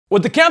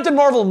With the Captain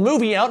Marvel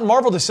movie out,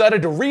 Marvel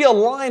decided to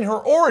realign her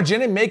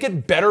origin and make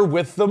it better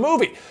with the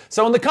movie.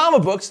 So in the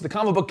comic books, the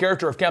comic book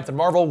character of Captain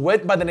Marvel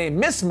went by the name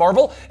Miss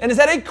Marvel and has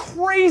had a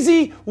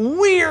crazy,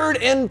 weird,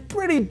 and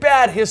pretty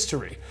bad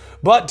history.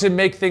 But to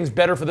make things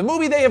better for the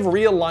movie, they have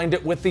realigned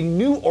it with the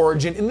new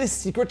origin in The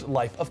Secret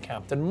Life of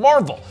Captain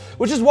Marvel,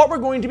 which is what we're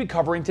going to be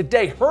covering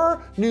today,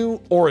 her new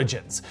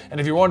origins. And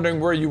if you're wondering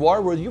where you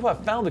are, well, you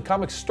have found the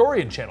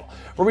Comicstorian channel,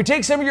 where we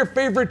take some of your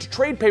favorite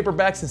trade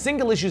paperbacks and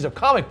single issues of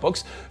comic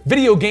books,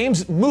 video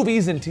games,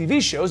 movies, and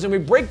TV shows, and we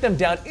break them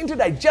down into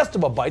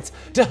digestible bites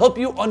to help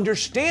you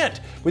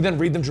understand. We then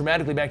read them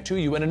dramatically back to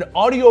you in an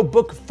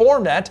audiobook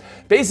format,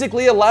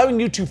 basically allowing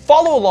you to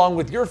follow along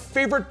with your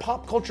favorite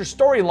pop culture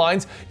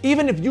storylines,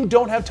 even if you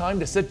don't have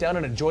time to sit down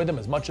and enjoy them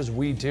as much as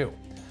we do.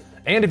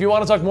 And if you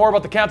want to talk more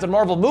about the Captain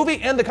Marvel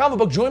movie and the comic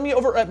book, join me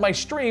over at my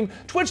stream,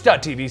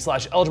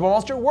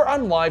 twitch.tv/EligibleMonster, where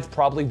I'm live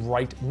probably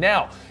right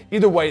now.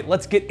 Either way,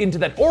 let's get into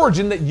that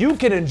origin that you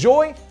can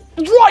enjoy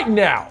right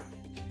now.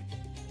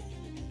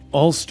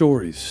 All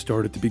stories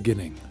start at the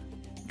beginning.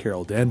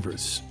 Carol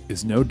Danvers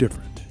is no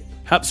different.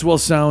 Hapswell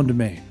Sound,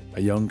 Maine.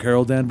 A young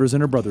Carol Danvers and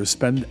her brother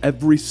spend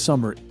every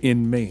summer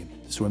in Maine,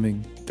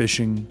 swimming,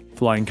 fishing,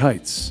 flying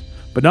kites.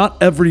 But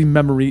not every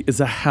memory is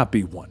a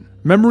happy one.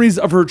 Memories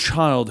of her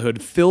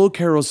childhood fill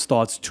Carol's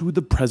thoughts to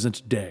the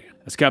present day.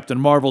 As Captain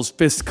Marvel's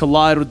fists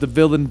collide with the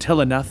villain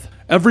Teleneth,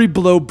 every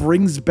blow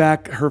brings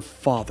back her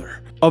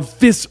father, of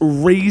fists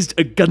raised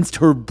against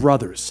her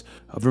brothers,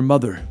 of her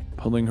mother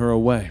pulling her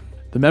away.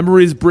 The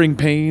memories bring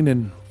pain,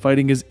 and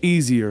fighting is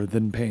easier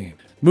than pain.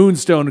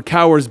 Moonstone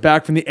cowers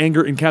back from the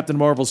anger in Captain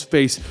Marvel's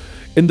face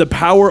in the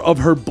power of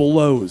her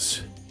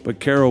blows. But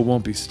Carol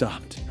won't be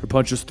stopped. Her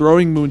punches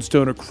throwing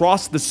Moonstone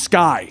across the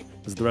sky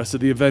as the rest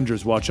of the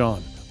Avengers watch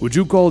on. Would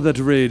you call that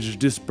rage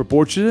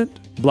disproportionate?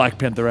 Black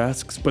Panther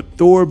asks, but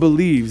Thor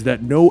believes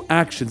that no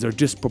actions are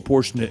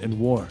disproportionate in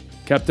war.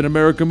 Captain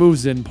America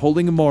moves in,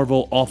 pulling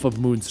Marvel off of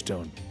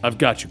Moonstone. I've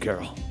got you,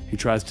 Carol. He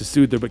tries to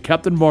soothe her, but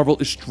Captain Marvel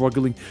is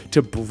struggling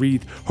to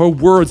breathe, her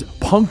words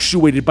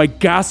punctuated by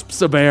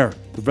gasps of air.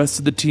 The rest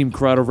of the team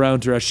crowd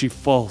around her as she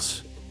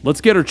falls.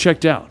 Let's get her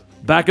checked out.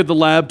 Back at the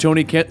lab,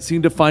 Tony can't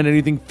seem to find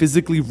anything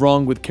physically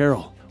wrong with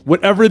Carol.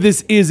 Whatever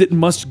this is, it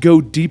must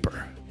go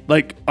deeper.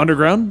 Like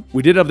underground?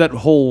 We did have that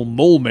whole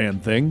mole man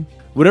thing.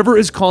 Whatever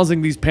is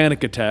causing these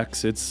panic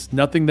attacks, it's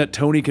nothing that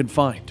Tony can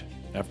find.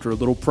 After a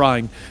little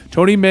prying,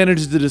 Tony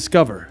manages to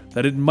discover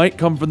that it might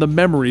come from the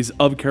memories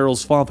of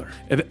Carol's father.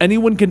 If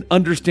anyone can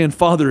understand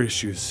father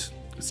issues,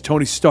 it's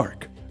Tony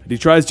Stark, and he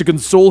tries to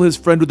console his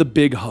friend with a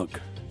big hug.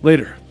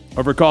 Later,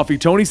 over coffee,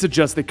 Tony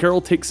suggests that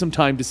Carol take some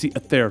time to see a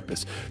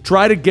therapist,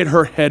 try to get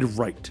her head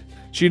right.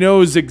 She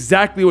knows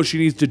exactly what she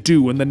needs to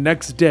do, and the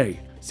next day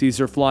sees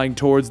her flying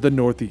towards the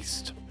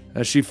northeast.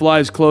 As she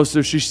flies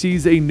closer, she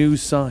sees a new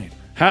sign.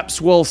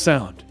 Hapswell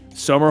Sound,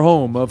 summer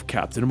home of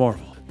Captain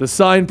Marvel. The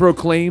sign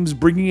proclaims,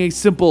 bringing a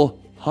simple,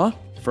 huh,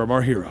 from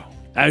our hero.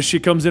 As she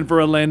comes in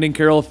for a landing,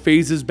 Carol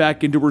phases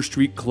back into her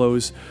street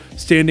clothes,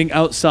 standing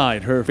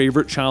outside her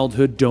favorite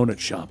childhood donut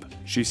shop.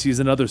 She sees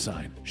another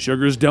sign,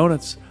 Sugar's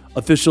Donuts,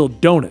 official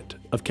donut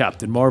of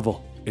Captain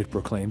Marvel, it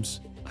proclaims.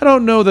 I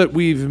don't know that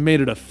we've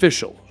made it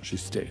official, she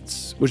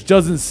states, which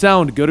doesn't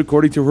sound good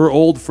according to her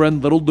old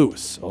friend Little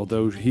Lewis,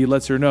 although he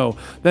lets her know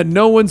that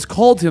no one's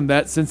called him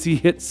that since he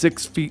hit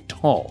 6 feet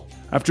tall.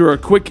 After a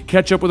quick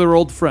catch-up with her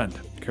old friend,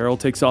 Carol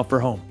takes off for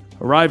home.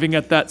 Arriving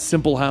at that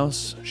simple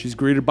house, she's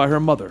greeted by her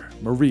mother,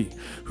 Marie,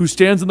 who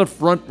stands on the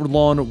front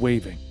lawn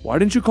waving. Why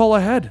didn't you call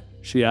ahead?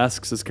 She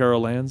asks as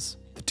Carol lands.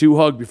 The two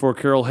hug before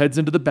Carol heads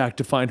into the back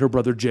to find her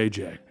brother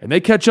JJ, and they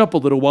catch up a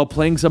little while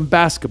playing some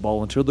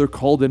basketball until they're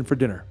called in for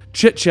dinner.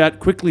 Chit-chat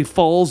quickly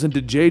falls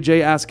into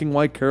JJ asking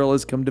why Carol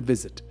has come to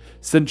visit,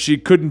 since she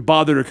couldn't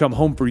bother to come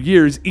home for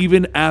years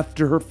even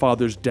after her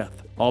father's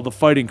death. All the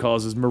fighting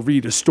causes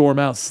Marie to storm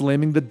out,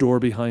 slamming the door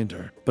behind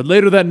her. But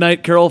later that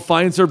night, Carol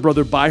finds her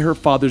brother by her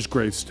father's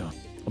gravestone,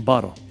 a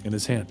bottle in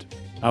his hand,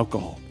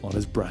 alcohol on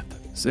his breath.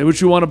 Say what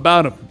you want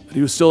about him, but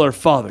he was still our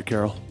father,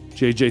 Carol,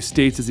 JJ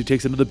states as he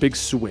takes another big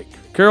swig.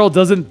 Carol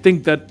doesn't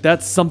think that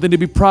that's something to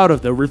be proud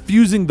of, though,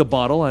 refusing the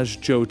bottle as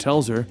Joe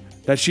tells her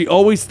that she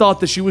always thought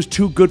that she was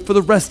too good for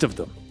the rest of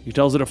them. He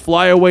tells her to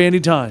fly away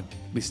anytime.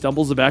 He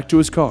stumbles back to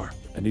his car,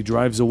 and he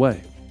drives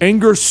away.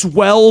 Anger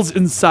swells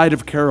inside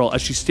of Carol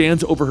as she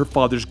stands over her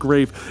father's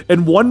grave,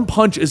 and one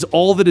punch is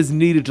all that is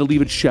needed to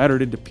leave it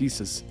shattered into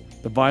pieces.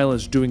 The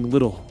violence doing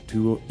little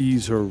to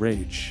ease her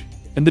rage.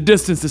 In the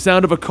distance, the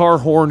sound of a car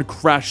horn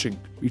crashing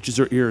reaches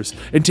her ears,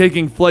 and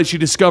taking flight, she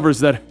discovers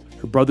that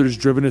her brother's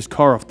driven his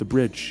car off the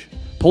bridge.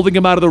 Pulling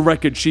him out of the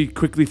wreckage, she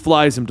quickly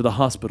flies him to the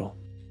hospital.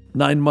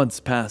 9 months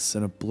pass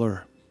in a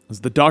blur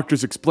as the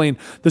doctors explain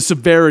the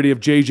severity of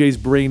JJ's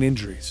brain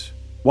injuries.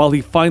 While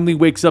he finally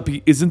wakes up,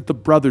 he isn't the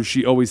brother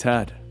she always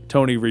had.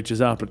 Tony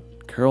reaches out,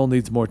 but Carol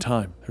needs more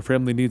time. Her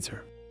family needs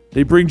her.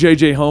 They bring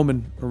JJ home,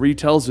 and Marie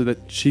tells her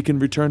that she can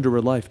return to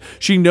her life.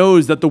 She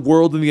knows that the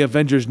world and the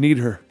Avengers need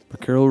her,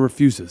 but Carol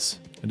refuses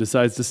and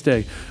decides to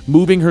stay,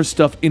 moving her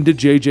stuff into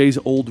JJ's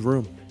old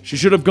room. She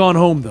should have gone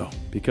home, though,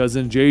 because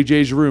in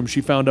JJ's room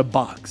she found a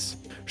box.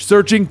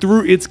 Searching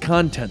through its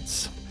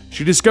contents,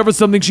 she discovers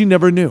something she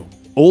never knew.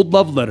 Old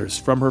love letters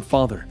from her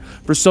father,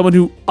 for someone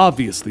who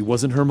obviously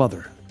wasn't her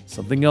mother.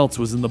 Something else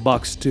was in the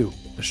box too.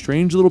 A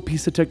strange little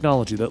piece of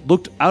technology that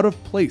looked out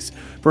of place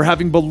for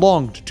having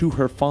belonged to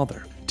her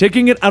father.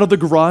 Taking it out of the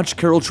garage,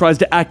 Carol tries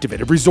to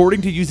activate it,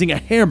 resorting to using a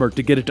hammer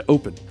to get it to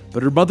open.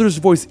 But her mother's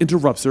voice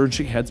interrupts her and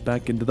she heads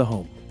back into the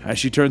home. As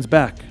she turns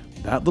back,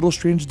 that little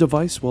strange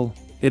device, well,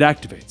 it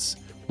activates,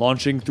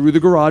 launching through the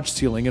garage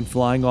ceiling and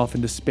flying off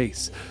into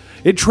space.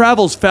 It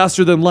travels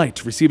faster than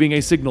light, receiving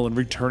a signal and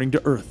returning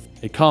to Earth,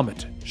 a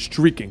comet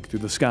streaking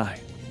through the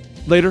sky.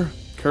 Later,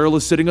 Carol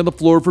is sitting on the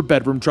floor of her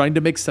bedroom trying to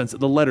make sense of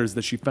the letters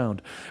that she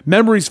found.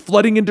 Memories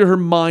flooding into her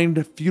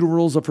mind,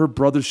 funerals of her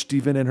brother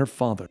Stephen and her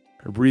father.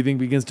 Her breathing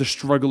begins to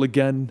struggle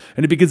again,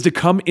 and it begins to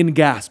come in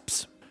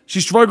gasps. She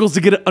struggles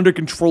to get it under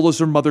control as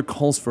her mother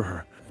calls for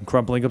her, and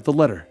crumpling up the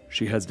letter,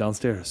 she heads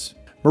downstairs.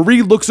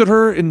 Marie looks at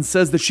her and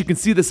says that she can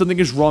see that something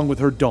is wrong with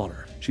her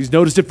daughter. She's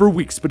noticed it for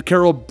weeks, but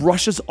Carol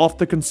brushes off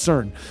the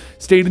concern,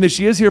 stating that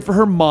she is here for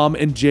her mom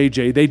and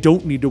JJ. They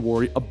don't need to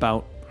worry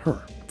about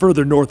her.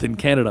 Further north in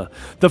Canada,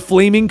 the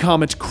flaming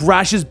comet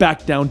crashes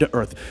back down to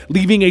Earth,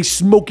 leaving a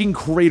smoking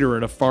crater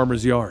in a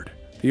farmer's yard.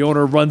 The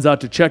owner runs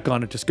out to check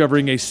on it,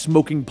 discovering a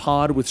smoking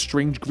pod with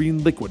strange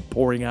green liquid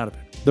pouring out of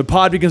it. The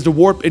pod begins to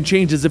warp and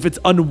change as if it's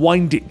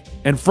unwinding,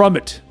 and from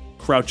it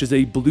crouches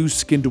a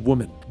blue-skinned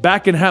woman.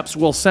 Back in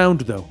Hapswell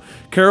Sound, though,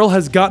 Carol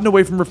has gotten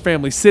away from her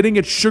family, sitting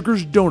at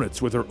Sugar's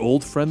Donuts with her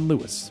old friend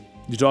Lewis.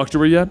 You talked to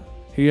her yet?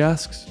 He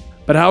asks.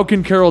 But how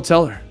can Carol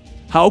tell her?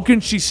 How can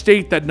she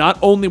state that not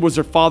only was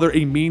her father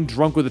a mean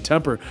drunk with a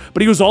temper,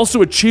 but he was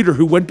also a cheater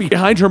who went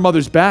behind her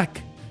mother's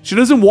back? She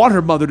doesn't want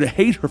her mother to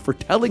hate her for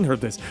telling her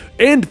this,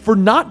 and for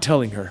not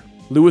telling her.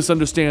 Lewis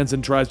understands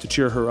and tries to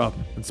cheer her up,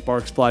 and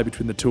sparks fly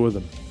between the two of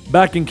them.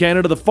 Back in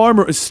Canada, the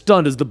farmer is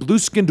stunned as the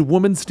blue-skinned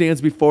woman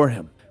stands before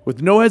him.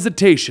 With no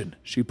hesitation,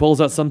 she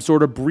pulls out some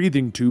sort of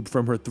breathing tube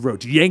from her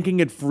throat, yanking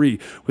it free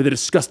with a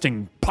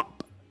disgusting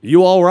pop.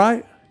 You all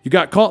right? You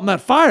got caught in that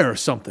fire or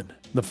something?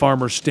 The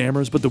farmer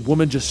stammers, but the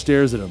woman just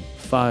stares at him.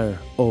 Fire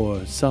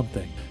or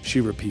something,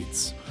 she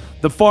repeats.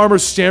 The farmer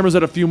stammers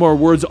out a few more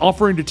words,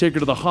 offering to take her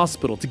to the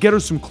hospital to get her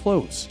some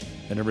clothes.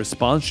 And in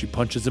response, she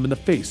punches him in the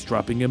face,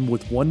 dropping him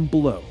with one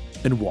blow,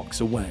 and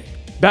walks away.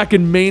 Back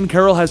in Maine,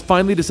 Carol has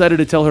finally decided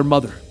to tell her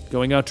mother,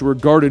 going out to her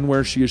garden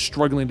where she is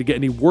struggling to get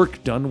any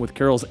work done with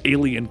Carol's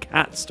alien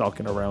cat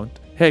stalking around.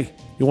 Hey,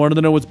 you wanted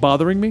to know what's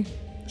bothering me?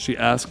 She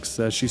asks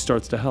as she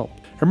starts to help.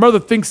 Her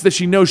mother thinks that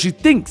she knows. She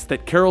thinks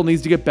that Carol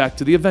needs to get back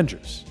to the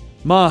Avengers.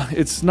 Ma,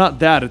 it's not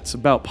that, it's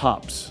about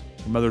Pops.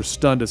 Her mother's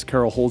stunned as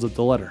Carol holds up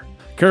the letter.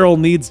 Carol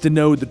needs to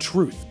know the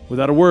truth.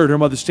 Without a word, her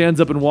mother stands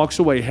up and walks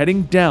away,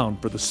 heading down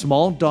for the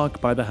small dock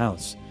by the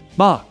house.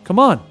 Ma, come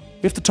on,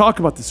 we have to talk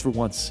about this for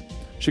once,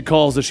 she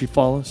calls as she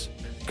follows.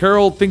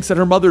 Carol thinks that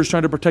her mother is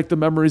trying to protect the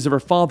memories of her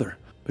father,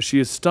 but she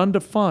is stunned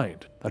to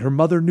find that her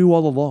mother knew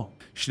all along.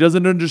 She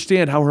doesn't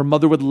understand how her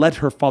mother would let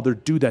her father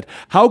do that.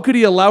 How could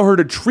he allow her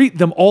to treat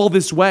them all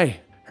this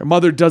way? Her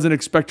mother doesn't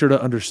expect her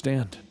to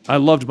understand. I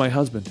loved my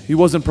husband. He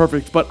wasn't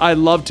perfect, but I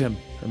loved him.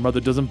 Her mother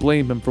doesn't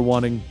blame him for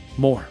wanting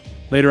more.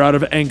 Later, out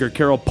of anger,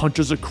 Carol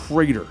punches a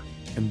crater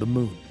in the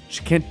moon.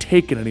 She can't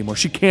take it anymore.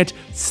 She can't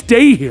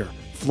stay here.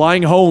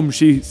 Flying home,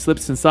 she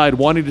slips inside,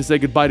 wanting to say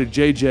goodbye to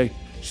JJ.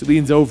 She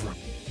leans over him.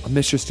 I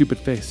miss your stupid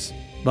face.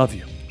 Love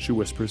you, she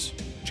whispers.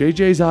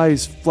 JJ's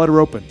eyes flutter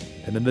open,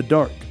 and in the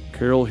dark,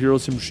 Carol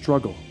hears him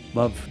struggle.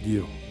 Love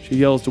you. She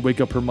yells to wake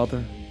up her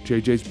mother.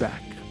 JJ's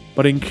back.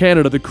 But in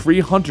Canada, the Cree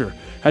hunter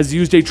has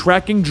used a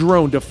tracking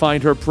drone to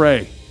find her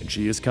prey, and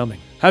she is coming.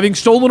 Having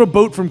stolen a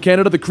boat from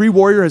Canada, the Cree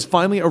warrior has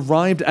finally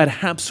arrived at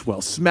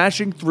Hapswell,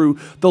 smashing through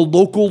the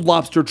local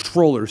lobster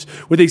trawlers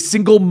with a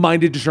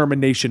single-minded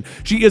determination.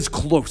 She is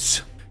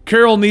close.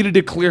 Carol needed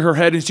to clear her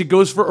head, and she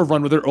goes for a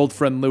run with her old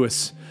friend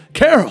Lewis.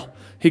 Carol!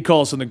 He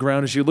calls on the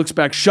ground as she looks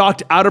back,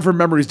 shocked out of her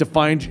memories to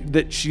find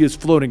that she is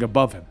floating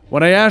above him.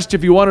 When I asked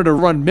if he wanted to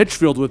run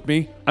Mitchfield with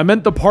me, I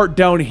meant the part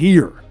down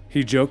here,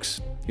 he jokes.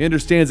 He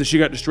understands that she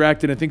got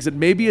distracted and thinks that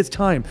maybe it's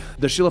time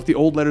that she left the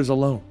old letters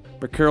alone.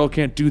 But Carol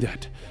can't do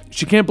that.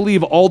 She can't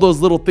believe all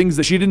those little things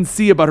that she didn't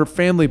see about her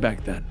family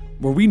back then.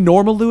 Were we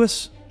normal,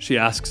 Lewis? She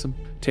asks him.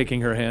 Taking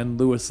her hand,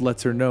 Lewis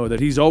lets her know that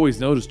he's always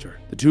noticed her.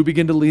 The two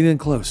begin to lean in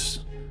close.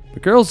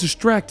 But Carol's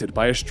distracted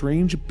by a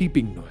strange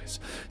beeping noise,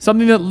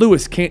 something that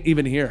Lewis can't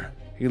even hear.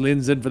 He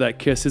leans in for that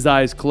kiss, his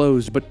eyes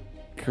closed, but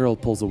Carol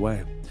pulls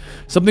away.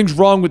 Something's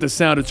wrong with the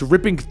sound. It's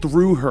ripping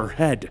through her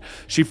head.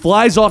 She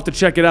flies off to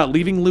check it out,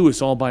 leaving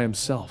Lewis all by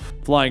himself.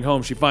 Flying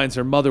home, she finds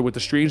her mother with the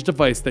strange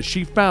device that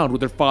she found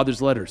with her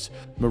father's letters.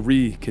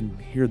 Marie can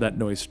hear that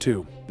noise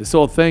too. This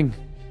whole thing,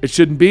 it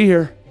shouldn't be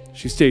here,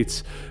 she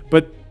states,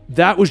 but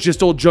that was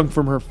just old junk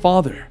from her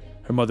father.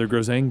 Her mother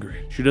grows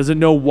angry. She doesn't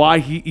know why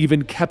he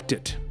even kept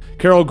it.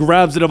 Carol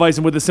grabs the device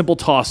and with a simple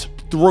toss,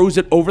 throws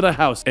it over the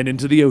house and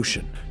into the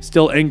ocean.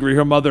 Still angry,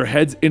 her mother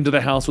heads into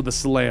the house with a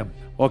slam.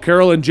 While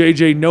Carol and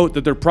JJ note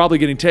that they're probably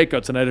getting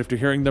takeout tonight after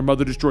hearing their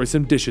mother destroy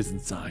some dishes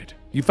inside.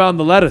 You found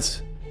the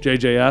lettuce?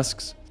 JJ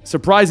asks,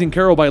 surprising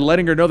Carol by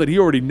letting her know that he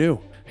already knew.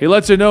 He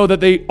lets her know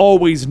that they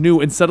always knew,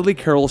 and suddenly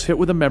Carol is hit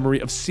with a memory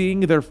of seeing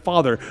their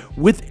father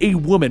with a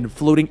woman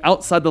floating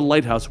outside the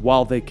lighthouse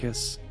while they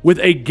kiss. With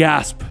a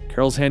gasp,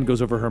 Carol's hand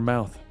goes over her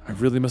mouth. I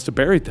really must have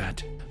buried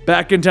that.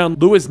 Back in town,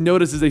 Lewis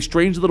notices a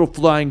strange little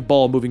flying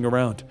ball moving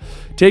around.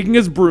 Taking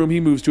his broom,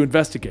 he moves to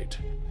investigate.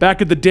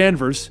 Back at the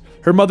Danvers,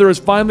 her mother has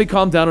finally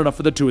calmed down enough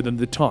for the two of them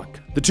to talk.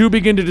 The two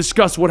begin to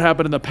discuss what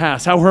happened in the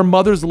past, how her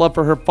mother's love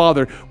for her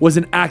father was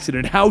an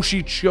accident, how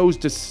she chose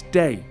to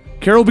stay.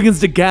 Carol begins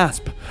to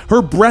gasp,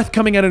 her breath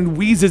coming out in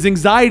wheezes,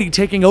 anxiety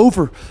taking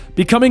over.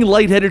 Becoming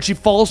lightheaded, she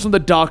falls from the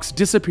docks,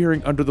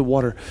 disappearing under the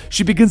water.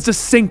 She begins to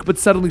sink, but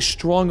suddenly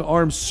strong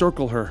arms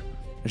circle her,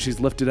 and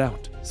she's lifted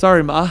out.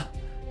 Sorry, Ma.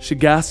 She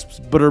gasps,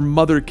 but her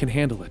mother can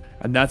handle it.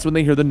 And that's when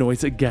they hear the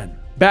noise again.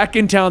 Back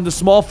in town, the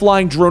small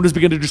flying drone has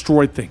begun to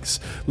destroy things.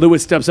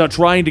 Lewis steps out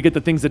trying to get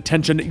the thing's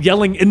attention,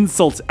 yelling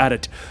insults at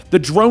it. The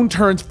drone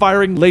turns,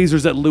 firing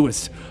lasers at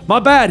Lewis. My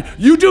bad,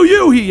 you do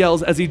you, he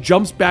yells as he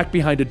jumps back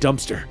behind a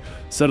dumpster.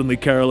 Suddenly,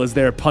 Carol is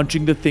there,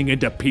 punching the thing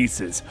into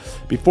pieces.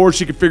 Before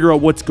she can figure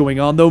out what's going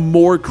on, though,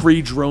 more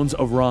Kree drones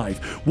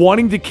arrive.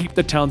 Wanting to keep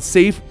the town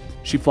safe,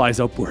 she flies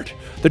upward.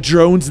 The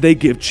drones, they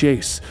give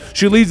chase.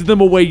 She leads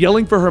them away,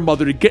 yelling for her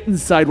mother to get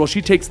inside while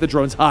she takes the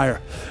drones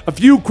higher. A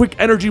few quick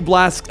energy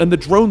blasts, and the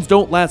drones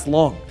don't last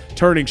long.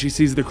 Turning, she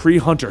sees the Kree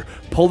hunter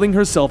pulling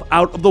herself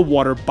out of the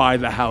water by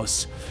the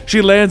house.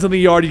 She lands in the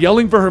yard,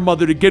 yelling for her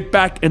mother to get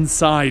back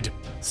inside.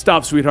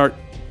 Stop, sweetheart.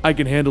 I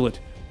can handle it.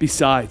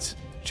 Besides,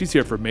 she's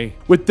here for me.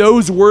 With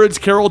those words,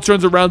 Carol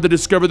turns around to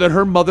discover that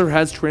her mother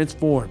has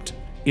transformed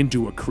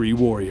into a Kree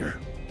warrior.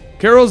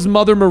 Carol's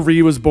mother,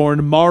 Marie, was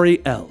born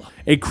Marielle,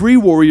 a Kree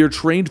warrior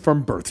trained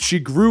from birth. She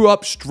grew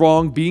up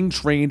strong, being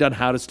trained on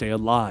how to stay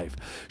alive.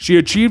 She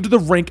achieved the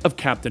rank of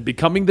captain,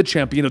 becoming the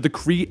champion of the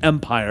Kree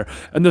Empire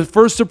and the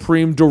first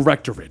Supreme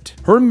Directorate.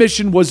 Her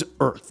mission was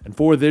Earth, and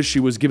for this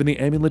she was given the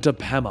amulet of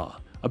Pama,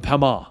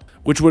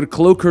 which would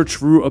cloak her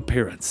true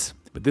appearance.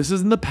 But this is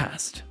in the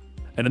past.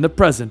 And in the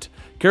present,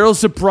 Carol's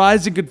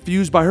surprised and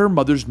confused by her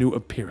mother's new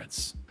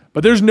appearance.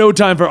 But there's no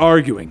time for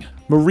arguing.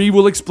 Marie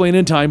will explain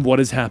in time what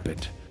has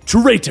happened.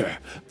 Traitor!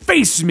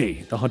 Face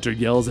me! The hunter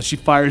yells as she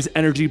fires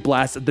energy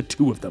blasts at the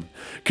two of them.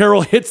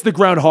 Carol hits the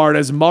ground hard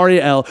as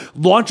Marielle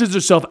launches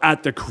herself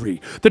at the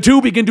Kree. The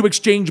two begin to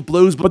exchange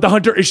blows, but the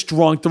hunter is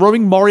strong,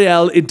 throwing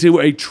Marielle into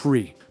a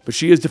tree. But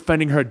she is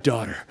defending her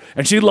daughter,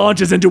 and she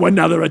launches into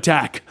another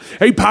attack.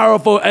 A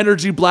powerful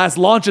energy blast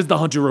launches the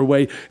hunter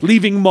away,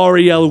 leaving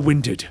Marielle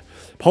winded.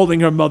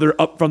 Holding her mother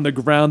up from the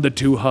ground, the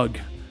two hug,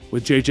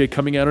 with JJ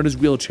coming out in his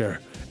wheelchair,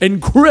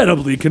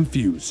 incredibly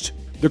confused.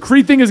 The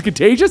Kree thing is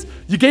contagious?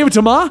 You gave it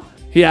to Ma?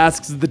 He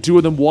asks as the two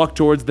of them walk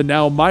towards the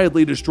now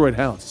mildly destroyed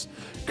house.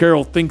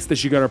 Carol thinks that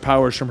she got her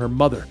powers from her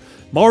mother.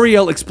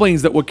 Marielle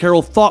explains that what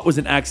Carol thought was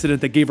an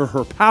accident that gave her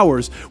her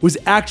powers was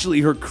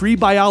actually her Kree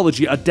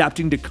biology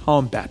adapting to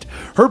combat.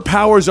 Her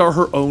powers are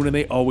her own and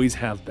they always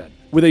have been.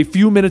 With a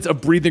few minutes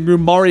of breathing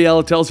room,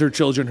 Marielle tells her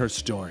children her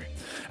story.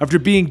 After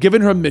being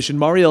given her mission,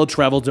 Marielle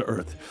traveled to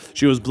Earth.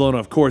 She was blown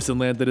off course and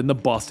landed in the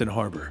Boston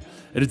Harbor.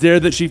 It is there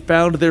that she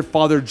found their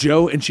father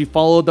Joe, and she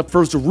followed the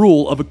first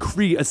rule of a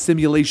Kree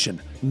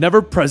assimilation,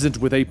 never present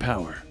with a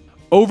power.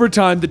 Over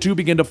time, the two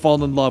began to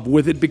fall in love,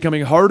 with it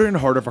becoming harder and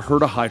harder for her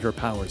to hide her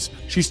powers.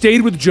 She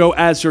stayed with Joe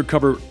as her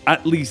cover,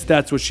 at least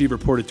that's what she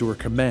reported to her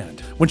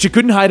command. When she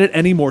couldn't hide it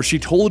anymore, she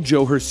told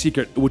Joe her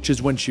secret, which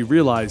is when she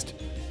realized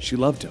she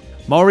loved him.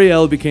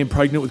 Marielle became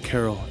pregnant with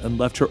Carol and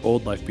left her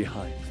old life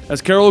behind.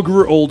 As Carol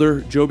grew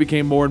older, Joe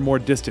became more and more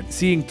distant,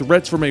 seeing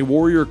threats from a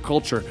warrior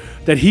culture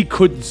that he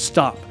couldn't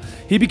stop.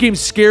 He became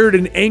scared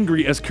and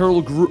angry as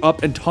Carol grew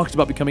up and talked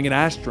about becoming an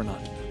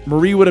astronaut.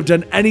 Marie would have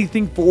done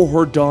anything for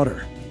her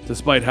daughter,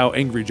 despite how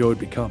angry Joe had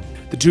become.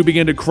 The two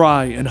began to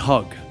cry and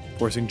hug,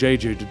 forcing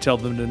JJ to tell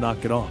them to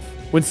knock it off.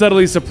 When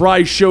suddenly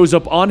surprise shows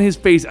up on his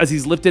face as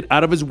he's lifted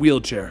out of his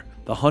wheelchair,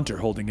 the hunter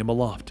holding him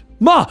aloft.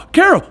 Ma!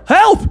 Carol!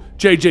 Help!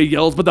 JJ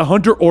yells, but the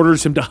hunter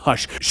orders him to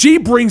hush. She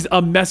brings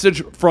a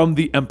message from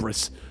the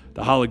Empress.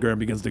 The hologram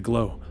begins to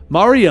glow.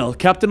 Marielle,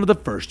 captain of the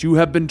First, you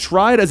have been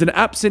tried as an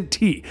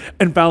absentee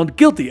and found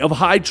guilty of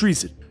high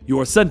treason.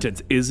 Your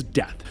sentence is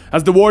death.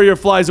 As the warrior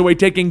flies away,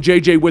 taking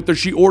JJ with her,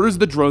 she orders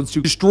the drones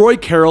to destroy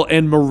Carol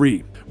and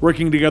Marie.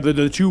 Working together,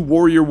 the two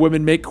warrior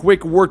women make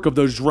quick work of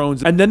those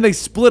drones, and then they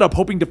split up,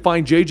 hoping to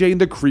find JJ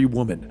and the Kree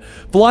woman.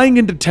 Flying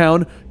into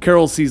town,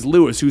 Carol sees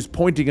Lewis, who's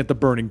pointing at the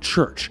burning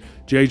church.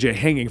 JJ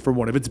hanging from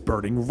one of its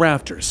burning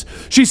rafters.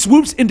 She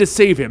swoops in to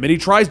save him, and he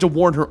tries to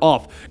warn her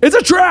off. It's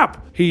a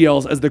trap! He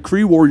yells as the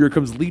Kree warrior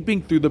comes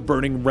leaping through the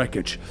burning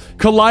wreckage.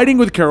 Colliding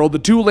with Carol, the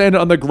two land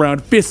on the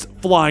ground, fists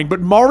flying,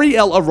 but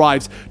Marielle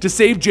arrives to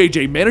save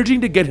JJ, managing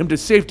to get him to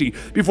safety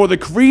before the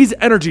Kree's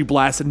energy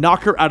blasts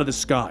knock her out of the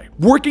sky.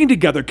 Working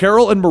together,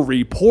 Carol and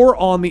Marie pour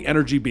on the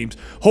energy beams,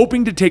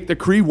 hoping to take the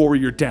Kree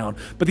warrior down,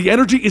 but the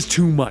energy is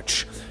too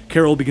much.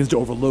 Carol begins to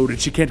overload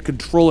and she can't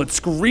control it,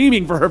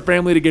 screaming for her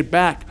family to get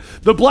back.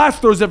 The blast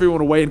throws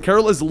everyone away and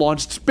Carol is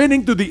launched,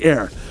 spinning through the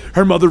air.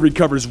 Her mother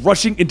recovers,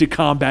 rushing into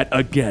combat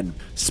again.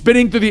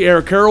 Spinning through the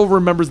air, Carol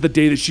remembers the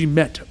day that she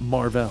met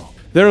Marvell.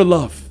 Their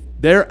love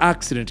Their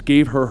accident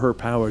gave her her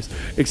powers,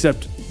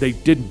 except they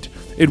didn't.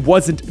 It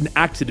wasn't an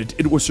accident,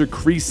 it was her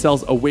Kree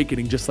cells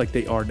awakening just like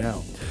they are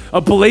now.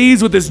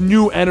 Ablaze with this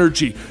new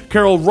energy,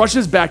 Carol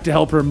rushes back to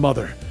help her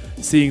mother.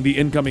 Seeing the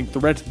incoming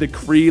threat, the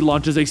Kree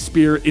launches a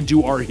spear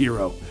into our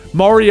hero.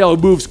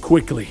 Marielle moves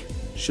quickly,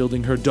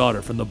 shielding her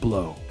daughter from the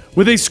blow.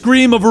 With a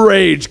scream of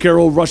rage,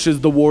 Carol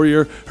rushes the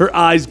warrior, her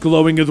eyes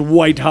glowing with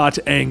white-hot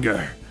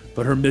anger.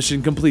 But her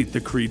mission complete,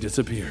 the Kree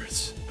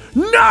disappears.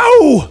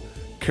 No!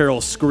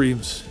 Carol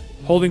screams.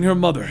 Holding her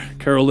mother,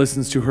 Carol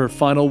listens to her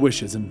final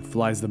wishes and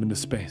flies them into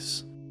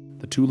space.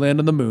 The two land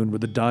on the moon where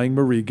the dying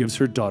Marie gives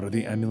her daughter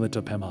the amulet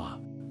of Pema.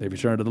 They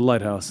return to the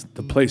lighthouse,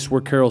 the place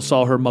where Carol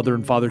saw her mother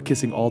and father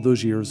kissing all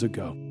those years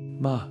ago.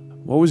 Ma,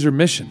 what was your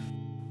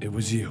mission? It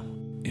was you.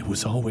 It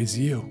was always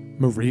you.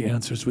 Marie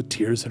answers with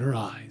tears in her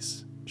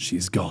eyes.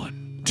 She's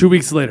gone. 2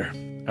 weeks later,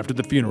 after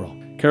the funeral,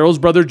 Carol's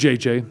brother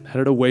JJ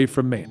headed away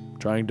from Maine,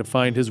 trying to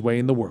find his way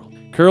in the world.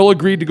 Carol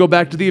agreed to go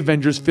back to the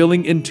Avengers,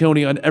 filling in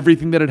Tony on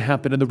everything that had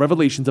happened and the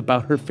revelations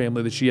about her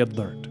family that she had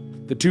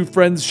learned. The two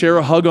friends share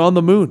a hug on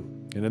the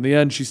moon, and in the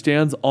end, she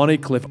stands on a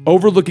cliff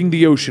overlooking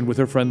the ocean with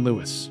her friend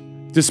Lewis.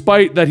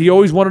 Despite that he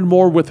always wanted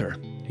more with her,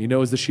 he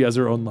knows that she has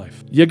her own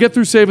life. You get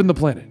through saving the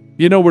planet.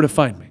 You know where to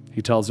find me,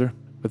 he tells her.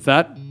 With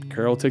that,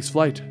 Carol takes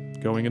flight,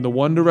 going in the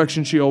one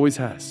direction she always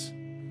has.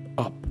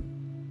 Up.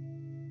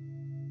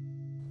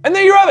 And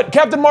there you have it,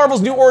 Captain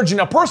Marvel's new origin.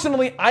 Now,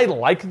 personally, I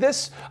like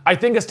this. I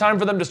think it's time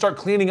for them to start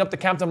cleaning up the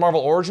Captain Marvel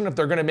origin if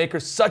they're going to make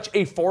her such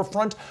a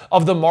forefront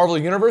of the Marvel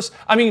Universe.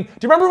 I mean, do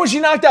you remember when she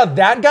knocked out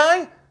that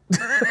guy?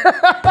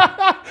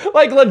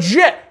 Like,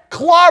 legit,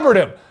 clobbered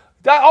him.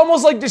 That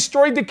almost like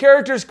destroyed the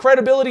character's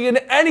credibility in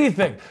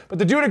anything. But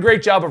they're doing a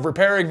great job of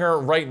repairing her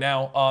right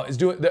now.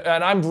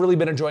 And I've really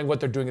been enjoying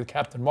what they're doing with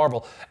Captain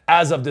Marvel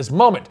as of this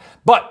moment.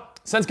 But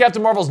since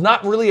Captain Marvel's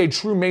not really a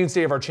true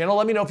mainstay of our channel,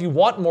 let me know if you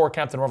want more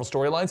Captain Marvel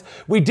storylines.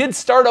 We did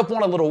start up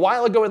one a little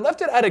while ago and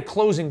left it at a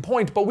closing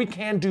point, but we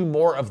can do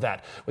more of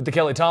that with the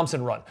Kelly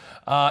Thompson run.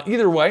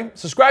 Either way,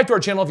 subscribe to our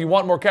channel if you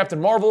want more Captain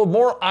Marvel,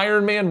 more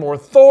Iron Man, more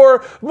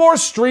Thor, more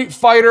Street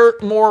Fighter,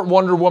 more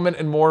Wonder Woman,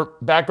 and more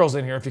Batgirl's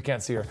in here if you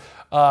can't see her.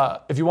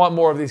 If you want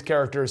more of these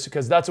characters,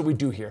 because that's what we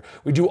do here.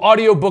 We do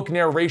audiobook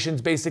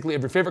narrations, basically,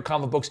 of your favorite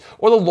comic books,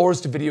 or the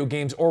lores to video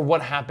games, or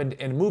what happened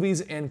in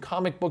movies and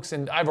comic books,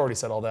 and I've already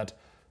said all that.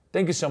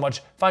 Thank you so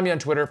much. Find me on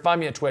Twitter,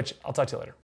 find me at Twitch. I'll talk to you later.